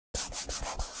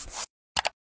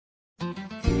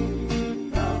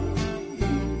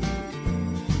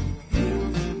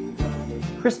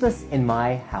Christmas in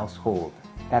my household,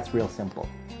 that's real simple,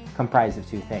 comprised of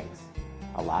two things.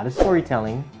 A lot of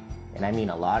storytelling, and I mean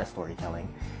a lot of storytelling,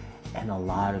 and a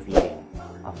lot of eating,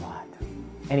 a lot.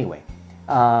 Anyway,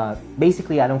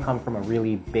 basically I don't come from a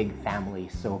really big family,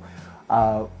 so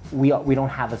we don't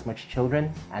have as much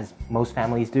children as most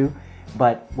families do.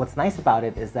 But what's nice about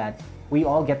it is that we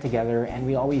all get together and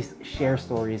we always share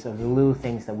stories of the little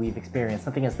things that we've experienced,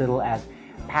 something as little as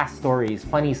past stories,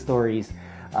 funny stories,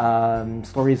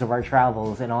 stories of our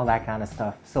travels and all that kind of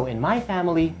stuff. So in my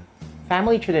family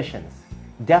traditions,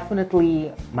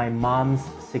 definitely my mom's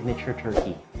signature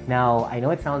turkey. Now, I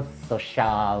know it sounds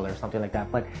social or something like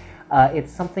that, but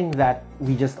it's something that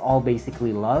we just all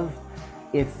basically love.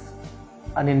 It's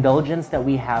an indulgence that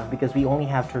we have because we only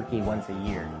have turkey once a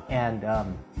year. And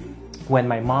when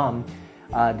my mom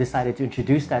decided to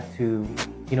introduce that to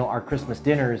our Christmas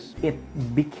dinners, it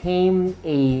became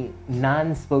a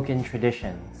non-spoken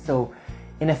tradition. So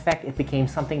in effect, it became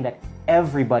something that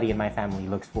everybody in my family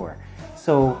looks for.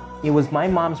 So it was my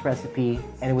mom's recipe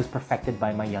and it was perfected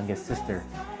by my youngest sister.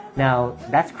 Now,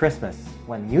 that's Christmas.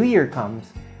 When New Year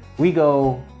comes, we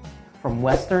go from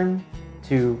Western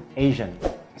to Asian.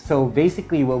 So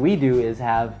basically what we do is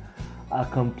have a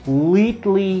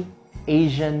completely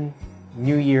Asian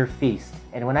New Year feast.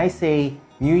 And when I say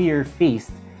New Year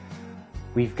feast,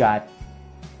 we've got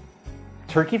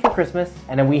turkey for Christmas,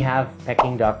 and then we have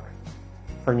Peking duck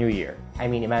for New Year. I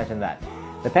mean, imagine that.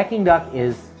 The Peking duck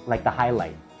is like the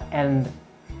highlight, and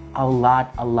a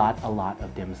lot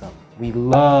of dim sum. We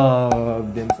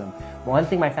love dim sum. One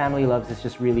thing my family loves is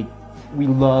just really, we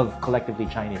love collectively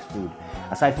Chinese food.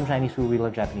 Aside from Chinese food, we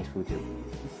love Japanese food too.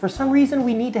 For some reason,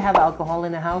 we need to have alcohol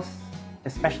in the house,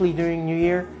 especially during New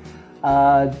Year.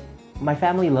 My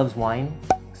family loves wine,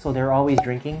 so they're always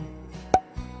drinking.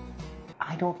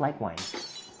 I don't like wine.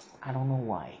 I don't know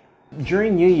why.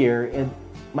 During New Year,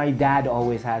 my dad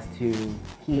always has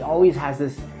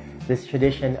this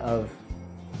tradition of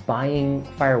buying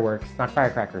fireworks, not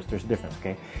firecrackers, there's a difference,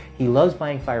 okay? He loves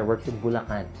buying fireworks in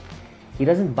Bulacan. He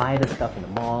doesn't buy the stuff in the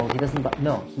mall,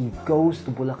 he goes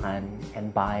to Bulacan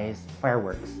and buys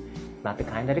fireworks. Not the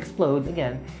kind that explodes,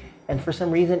 again. And for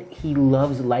some reason, he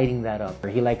loves lighting that up.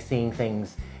 He likes seeing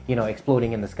things,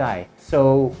 exploding in the sky.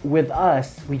 So with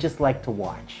us, we just like to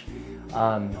watch.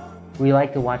 We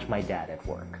like to watch my dad at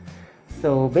work.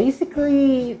 So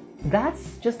basically,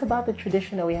 that's just about the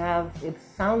tradition that we have. It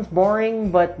sounds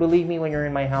boring, but believe me, when you're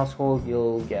in my household,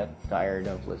 you'll get tired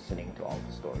of listening to all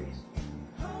the stories.